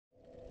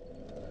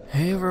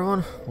Hey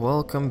everyone,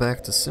 welcome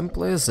back to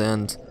Simples,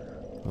 and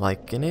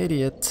like an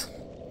idiot,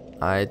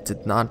 I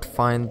did not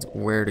find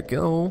where to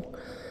go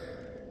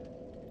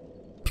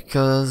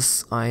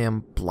because I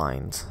am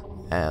blind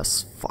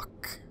as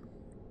fuck.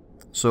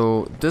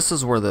 So this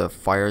is where the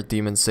fire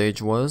demon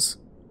sage was,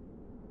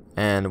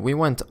 and we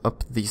went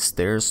up these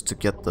stairs to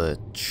get the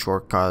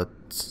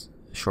shortcut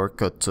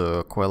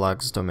to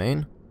Quelag's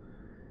domain.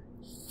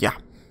 Yeah.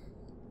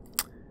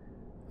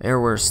 There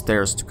were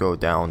stairs to go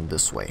down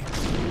this way.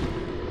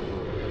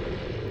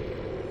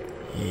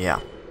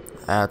 Yeah,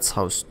 that's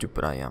how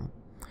stupid I am.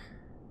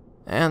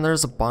 And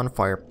there's a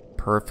bonfire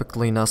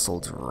perfectly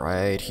nestled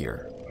right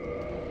here.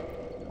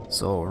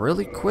 So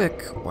really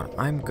quick, what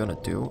I'm gonna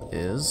do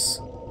is...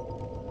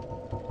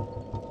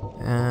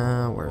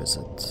 where is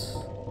it?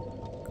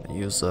 I'm gonna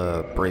use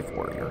a Brave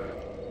Warrior.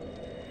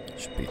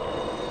 Should be,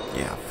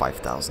 yeah,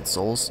 5,000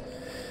 souls.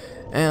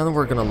 And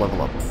we're gonna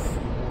level up.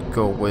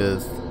 Go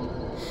with...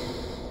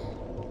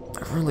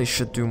 I really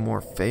should do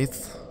more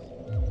faith.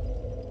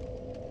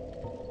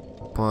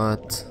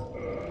 But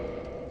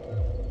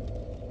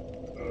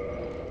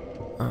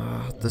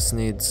this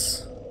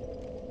needs,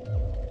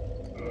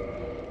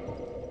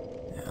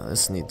 yeah,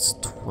 this needs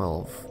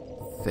 12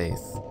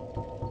 faith.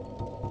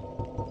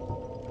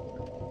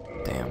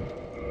 Damn.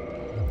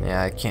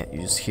 Yeah, I can't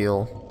use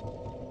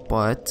heal,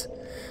 but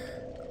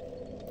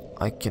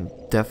I can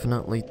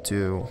definitely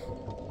do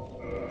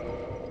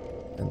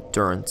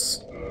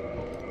endurance,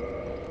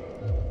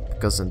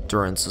 because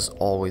endurance is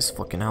always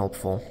fucking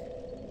helpful.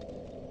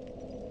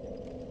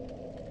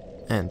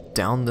 And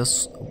down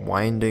this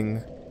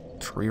winding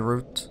tree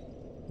route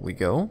we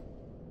go.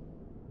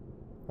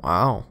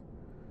 Wow.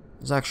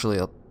 There's actually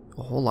a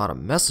whole lot of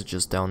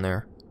messages down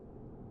there.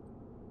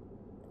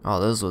 Oh,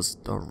 this was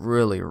a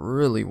really,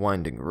 really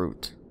winding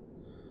route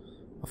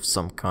of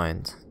some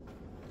kind.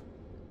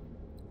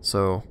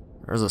 So,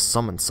 there's a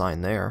summon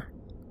sign there.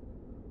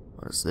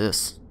 What is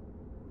this?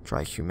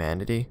 Try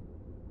humanity.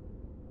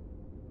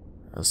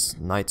 There's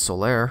Night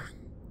Solaire.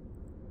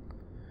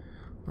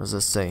 What does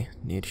this say?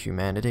 Need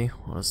humanity?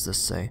 What does this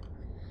say?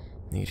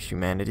 Need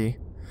humanity?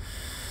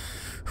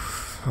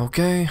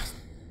 Okay.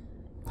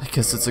 I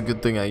guess it's a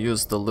good thing I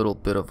used a little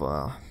bit of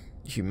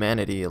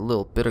humanity a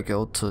little bit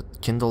ago to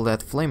kindle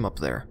that flame up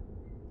there.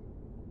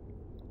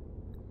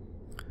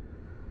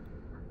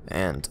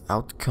 And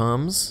out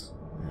comes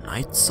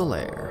Night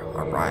Solaire.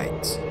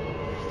 Alright.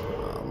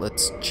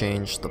 Let's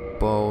change the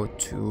bow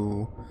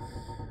to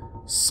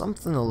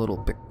something a little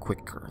bit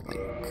quicker,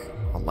 like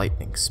a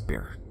lightning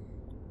spear.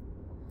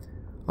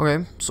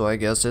 Okay, so I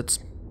guess it's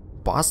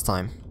boss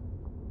time.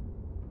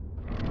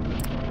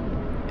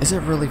 Is it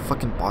really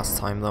fucking boss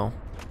time though?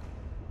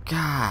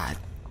 God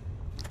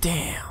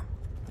damn.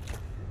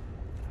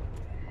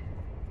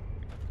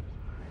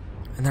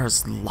 And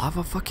there's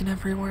lava fucking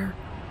everywhere?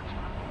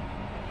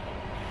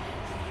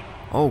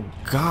 Oh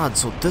god,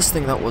 so this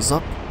thing that was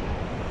up...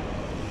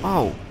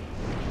 Oh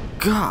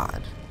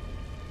god.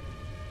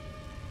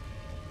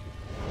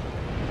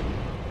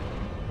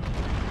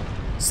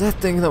 It's that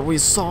thing that we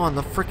saw in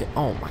the frickin'...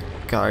 Oh my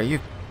god, you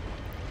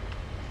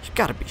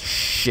gotta be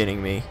shitting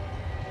me.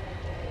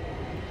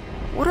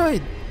 What do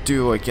I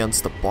do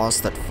against the boss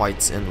that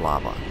fights in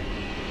lava?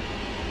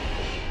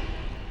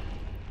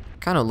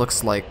 Kinda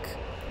looks like...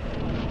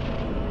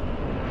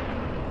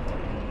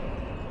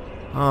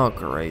 Oh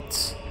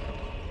great.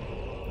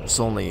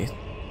 There's only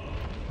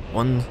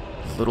one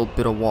little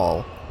bit of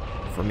wall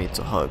for me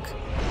to hug.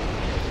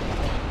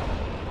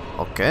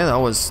 Okay, that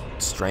was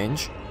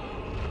strange.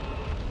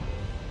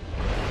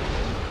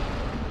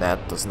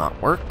 That does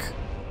not work.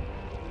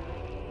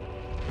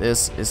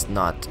 This is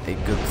not a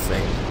good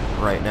thing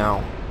right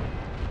now.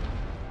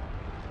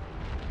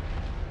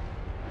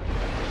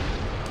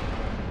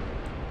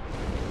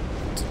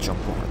 To jump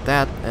over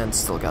that and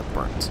still got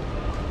burnt.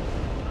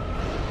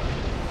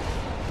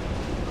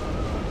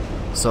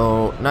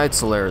 So Night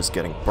Solaire is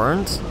getting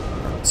burned,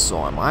 and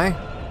so am I.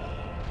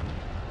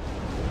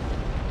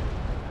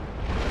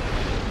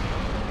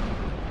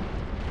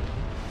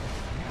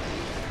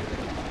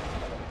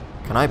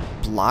 Can I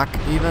block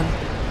even?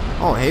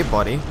 Oh, hey,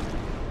 buddy.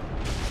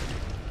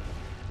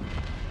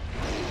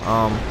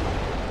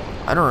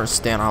 I don't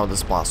understand how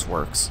this boss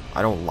works.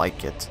 I don't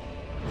like it.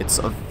 It's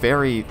a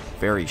very,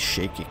 very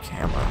shaky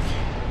camera.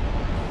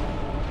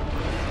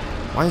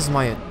 Why is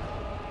my...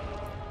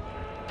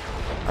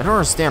 I don't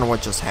understand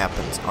what just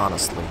happened,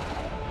 honestly.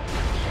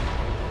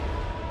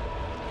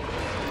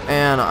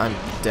 And I'm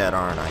dead,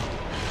 aren't I?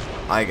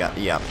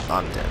 Yeah,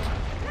 I'm dead.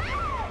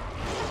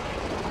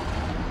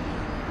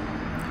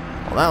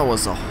 Well, that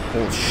was a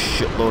whole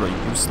shitload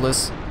of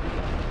useless.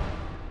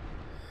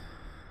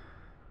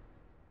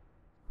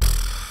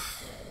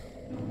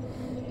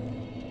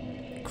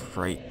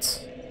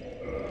 Great.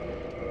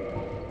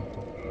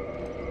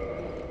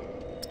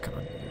 Come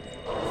on, you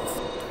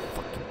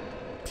fucking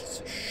piece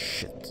of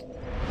shit.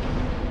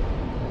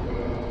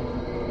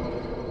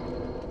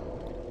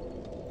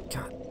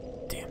 God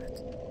damn it.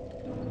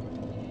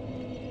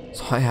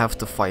 So I have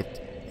to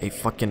fight a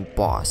fucking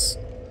boss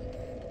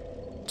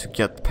to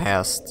get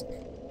past.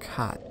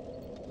 God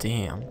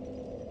damn.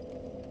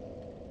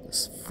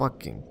 This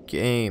fucking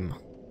game.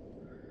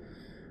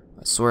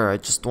 I swear, I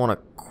just want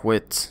to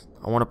quit.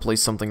 I want to play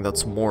something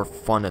that's more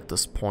fun at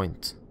this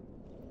point.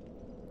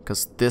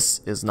 Because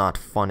this is not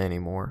fun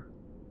anymore.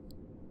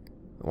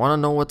 Want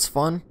to know what's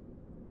fun?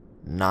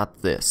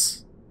 Not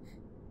this.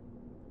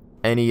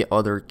 Any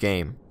other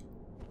game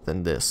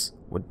than this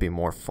would be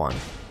more fun.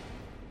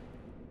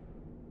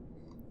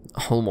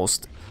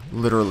 Almost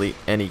literally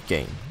any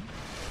game.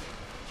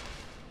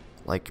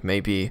 Like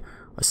maybe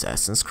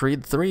Assassin's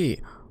Creed 3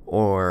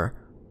 or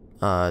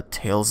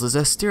Tales of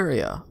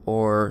Zestiria,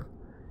 or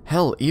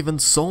hell, even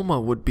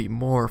Soma would be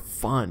more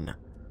fun.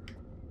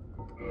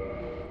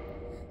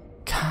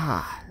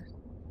 God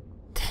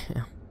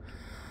damn.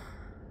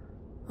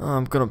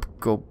 I'm gonna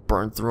go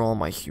burn through all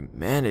my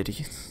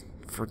humanity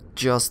for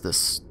just this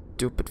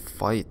stupid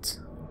fight.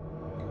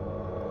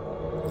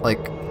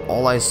 Like,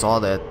 all I saw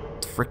that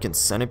freaking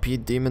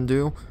centipede demon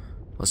do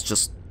was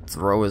just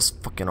throw his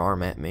fucking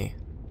arm at me.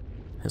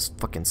 His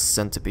fucking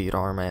centipede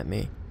arm at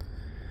me.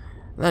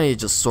 And then he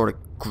just sort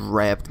of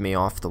grabbed me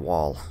off the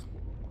wall.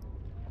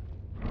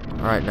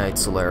 Alright, Knight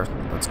Solaire,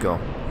 let's go.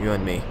 You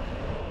and me.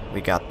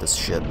 We got this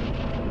shit.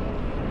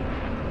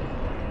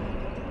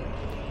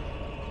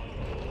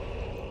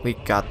 We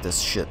got this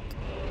shit.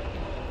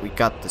 We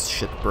got this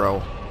shit,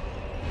 bro.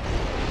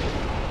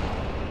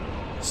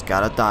 Just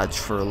gotta dodge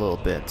for a little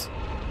bit.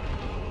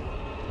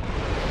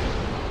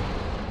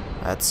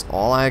 That's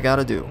all I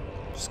gotta do.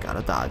 Just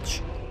gotta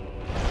dodge.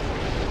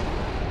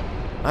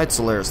 Knight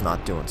Solaire's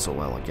not doing so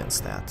well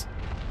against that.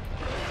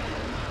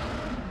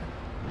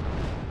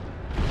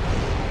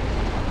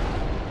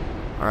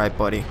 Alright,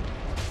 buddy.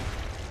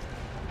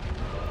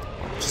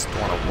 Just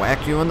wanna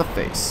whack you in the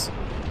face.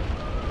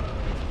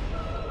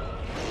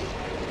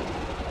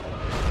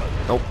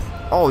 Nope.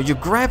 Oh, you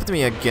grabbed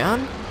me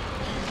again?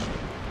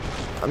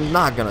 I'm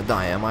not gonna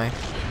die, am I?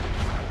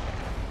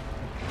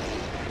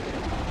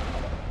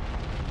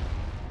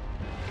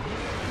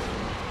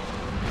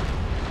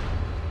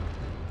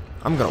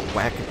 I'm gonna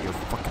whack at your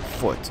fucking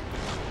foot.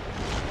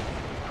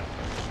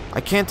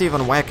 I can't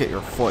even whack at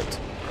your foot.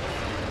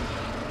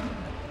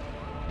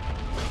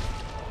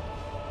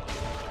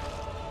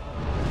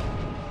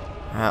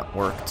 That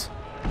worked.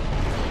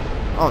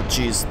 Oh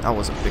jeez, that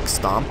was a big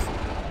stomp.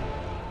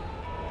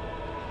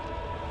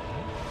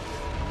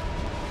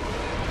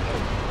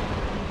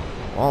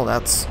 Well,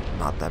 that's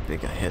not that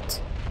big a hit.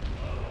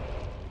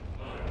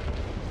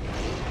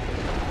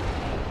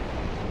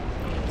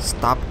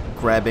 Stop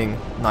grabbing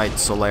Knight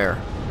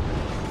Solaire.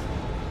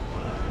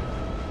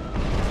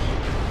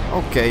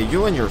 Okay,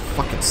 you and your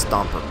fucking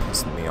stomper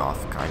pissed me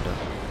off, kinda.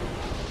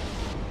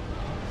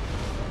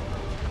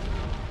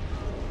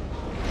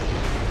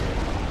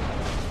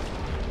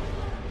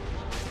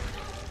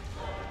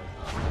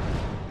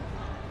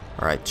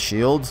 Alright,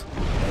 shield.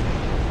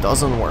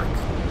 Doesn't work.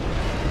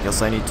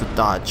 Guess I need to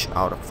dodge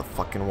out of the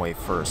fucking way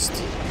first.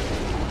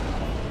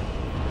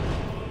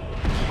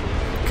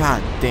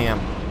 God damn.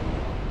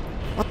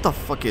 What the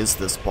fuck is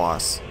this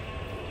boss?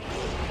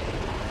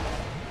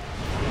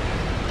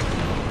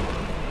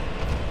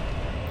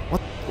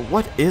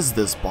 What is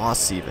this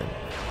boss even?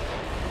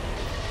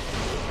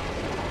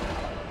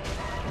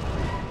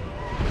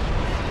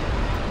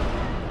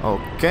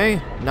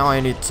 Okay, now I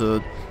need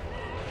to...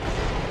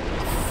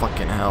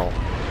 Fucking hell.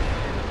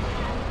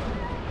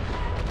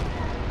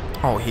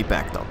 Oh, he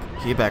backed up.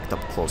 He backed up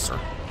closer.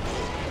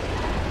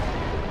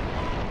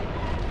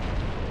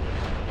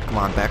 Come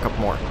on, back up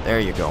more. There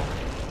you go.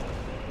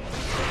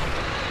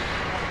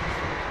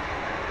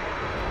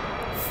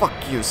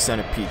 Fuck you,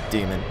 Centipede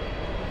Demon.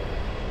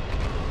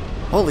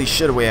 Holy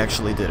shit, we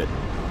actually did it.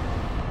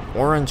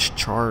 Orange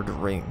Charred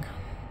Ring.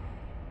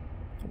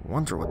 I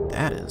wonder what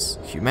that is.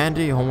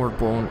 Humanity, Homeward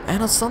Bone,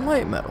 and a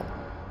Sunlight Medal.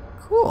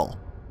 Cool.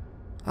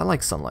 I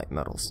like Sunlight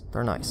Medals.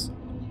 They're nice.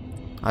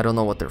 I don't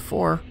know what they're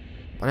for,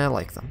 but I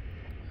like them.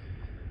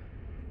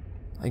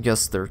 I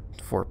guess they're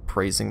for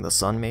praising the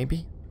sun,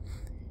 maybe?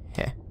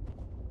 Heh.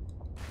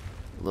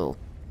 Little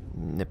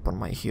nip on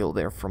my heel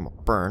there from a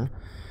burn.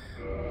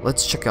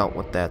 Let's check out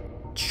what that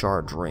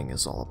charred ring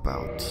is all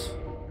about.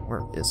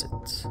 Where is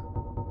it?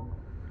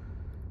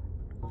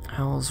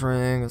 Hell's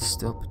Ring,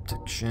 Steel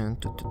Protection.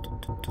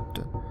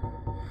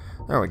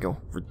 There we go.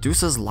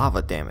 Reduces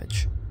lava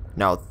damage.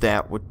 Now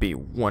that would be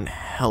one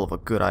hell of a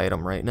good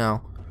item right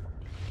now.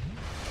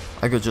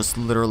 I could just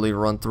literally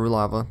run through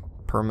lava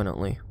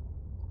permanently.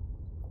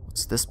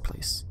 What's this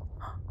place?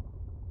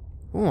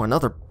 Ooh,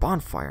 another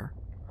bonfire.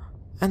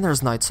 And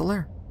there's Knight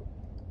Solaire.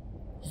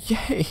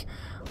 Yay!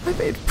 I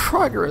made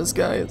progress,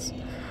 guys.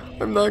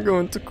 I'm not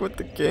going to quit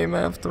the game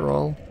after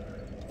all.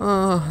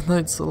 Ah,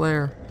 Knight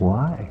Solaire.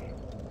 Why?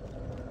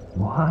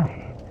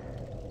 Why?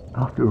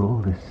 After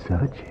all this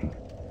searching,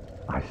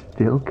 I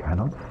still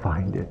cannot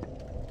find it.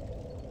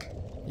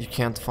 You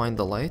can't find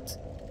the light?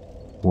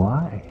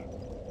 Why?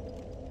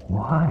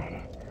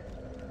 Why?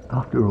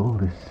 After all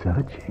this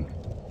searching,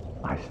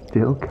 I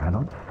still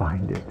cannot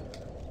find it.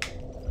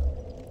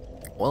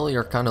 Well,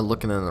 you're kind of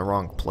looking in the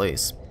wrong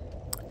place.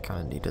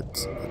 Kinda needed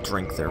a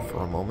drink there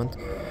for a moment.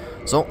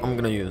 So, I'm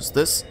gonna use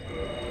this.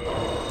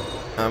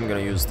 I'm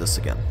gonna use this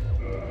again.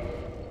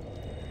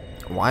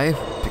 Why?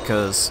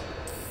 Because...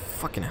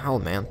 fucking hell,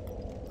 man.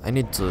 I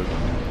need to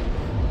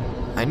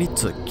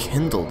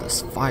kindle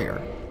this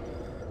fire.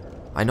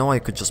 I know I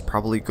could just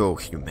probably go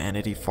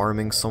humanity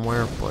farming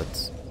somewhere,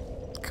 but...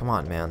 come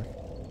on, man.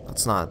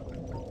 That's not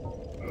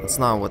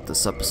what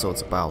this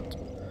episode's about.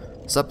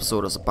 This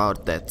episode is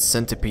about that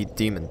centipede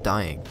demon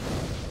dying.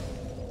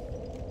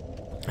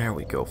 There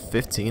we go,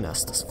 15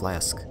 Estus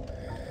Flask.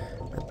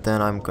 And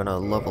then I'm gonna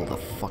level the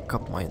fuck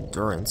up my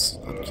endurance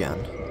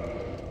again.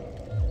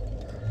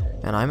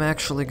 And I'm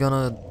actually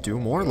gonna do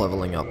more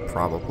leveling up,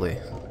 probably.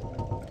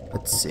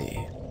 Let's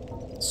see.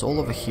 Soul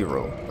of a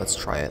Hero, let's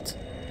try it.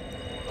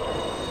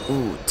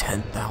 Ooh,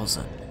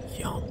 10,000.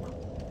 Yum.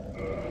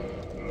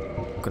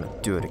 I'm gonna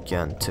do it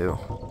again, too.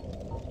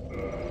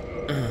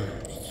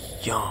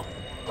 Yum.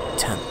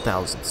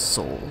 10,000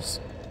 souls.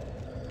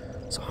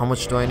 So how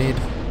much do I need?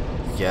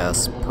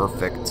 Yes,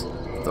 perfect.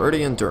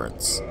 30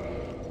 endurance.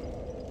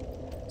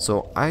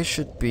 So I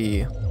should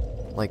be,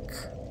 like,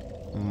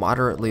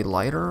 moderately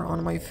lighter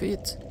on my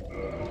feet?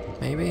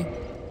 Maybe?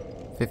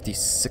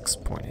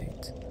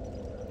 56.8.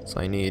 So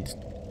I need,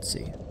 let's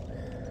see,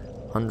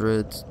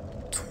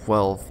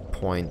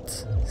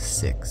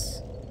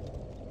 112.6.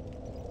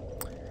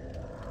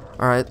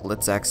 Alright,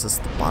 let's access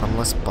the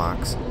bottomless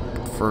box.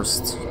 But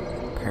first,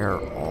 repair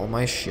all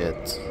my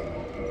shit.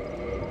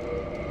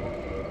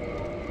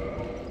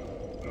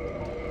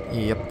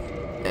 Yep,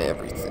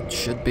 everything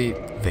should be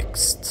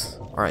fixed.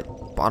 Alright,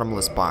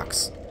 bottomless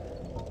box.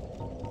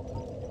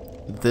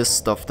 This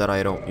stuff that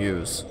I don't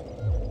use.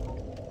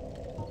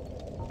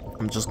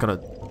 I'm just gonna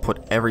put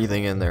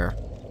everything in there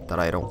that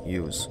I don't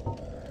use.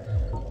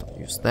 Don't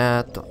use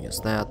that, don't use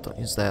that, don't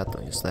use that,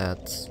 don't use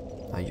that.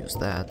 I use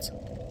that.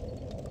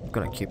 I'm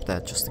gonna keep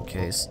that just in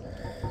case.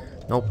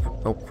 Nope,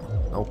 nope,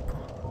 nope,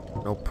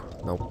 nope,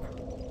 nope,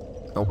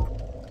 nope,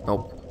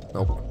 nope,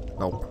 nope,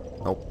 nope,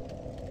 nope.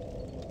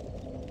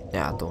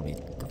 Yeah, don't need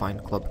Divine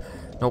Club.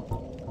 Nope,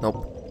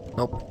 nope,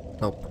 nope,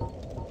 nope,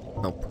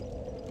 nope.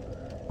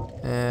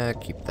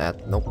 Keep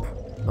that. Nope,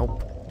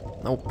 nope,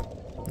 nope,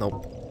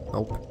 nope,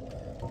 nope,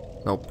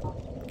 nope.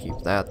 Keep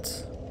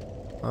that.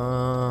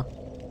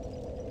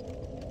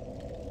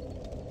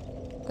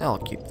 I'll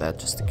keep that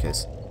just in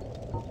case.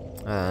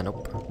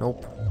 Nope,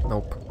 nope,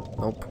 nope,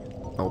 nope,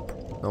 nope,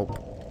 nope,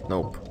 nope,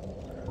 nope,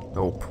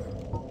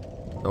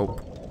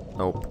 nope,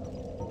 nope,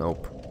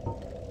 nope,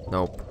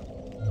 nope,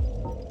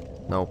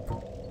 nope.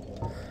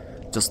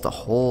 Just a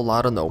whole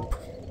lot of nope.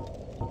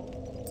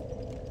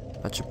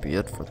 That should be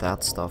it for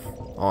that stuff.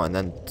 Oh, and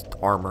then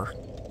armor.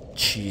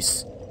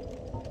 Jeez.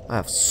 I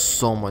have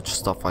so much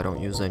stuff I don't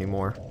use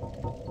anymore.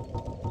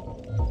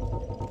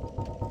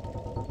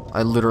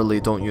 I literally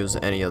don't use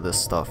any of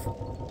this stuff.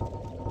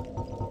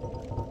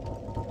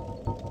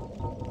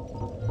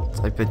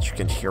 I bet you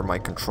can hear my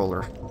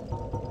controller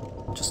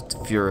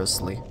just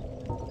furiously.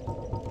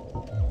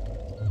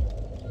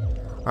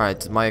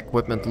 Alright, did my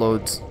equipment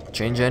loads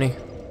change any?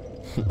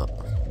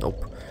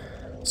 Nope.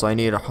 So I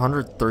need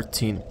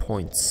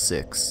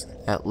 113.6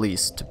 at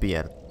least to be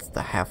at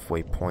the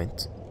halfway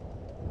point.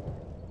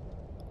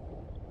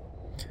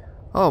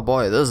 Oh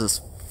boy, this is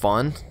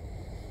fun.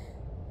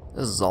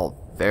 This is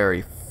all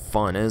very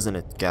fun, isn't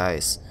it,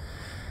 guys?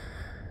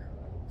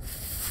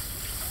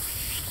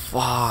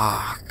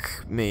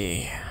 Fuck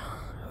me.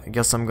 I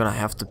guess I'm gonna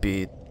have to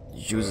be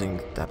using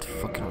that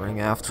fucking ring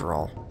after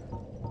all.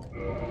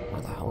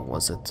 Where the hell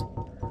was it?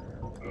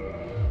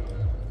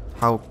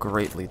 How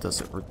greatly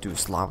does it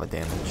reduce lava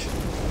damage?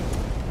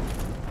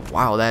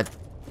 Wow, that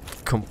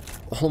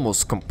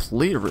almost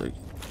completely...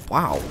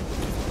 wow.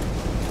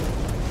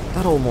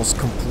 That almost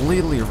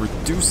completely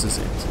reduces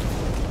it.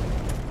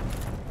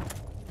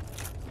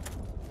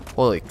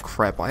 Holy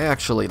crap, I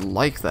actually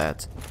like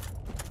that.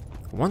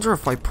 I wonder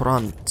if I put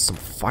on some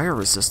fire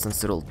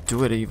resistance, it'll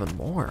do it even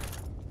more.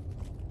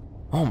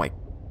 Oh my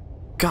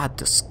god,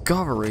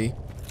 discovery.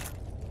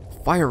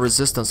 Fire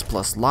resistance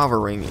plus lava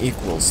ring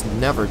equals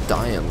never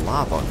die in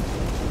lava.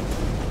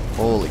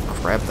 Holy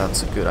crap,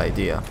 that's a good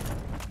idea.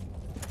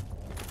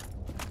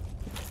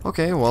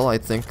 Okay, well, I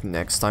think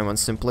next time on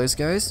Simplays,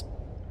 guys,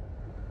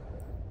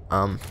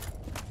 I'll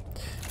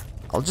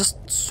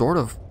just sort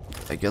of,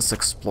 I guess,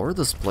 explore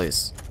this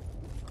place.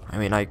 I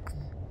mean, I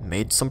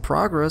made some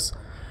progress.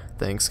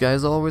 Thanks,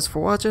 guys, always for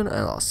watching, and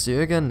I'll see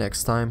you again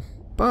next time.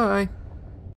 Bye!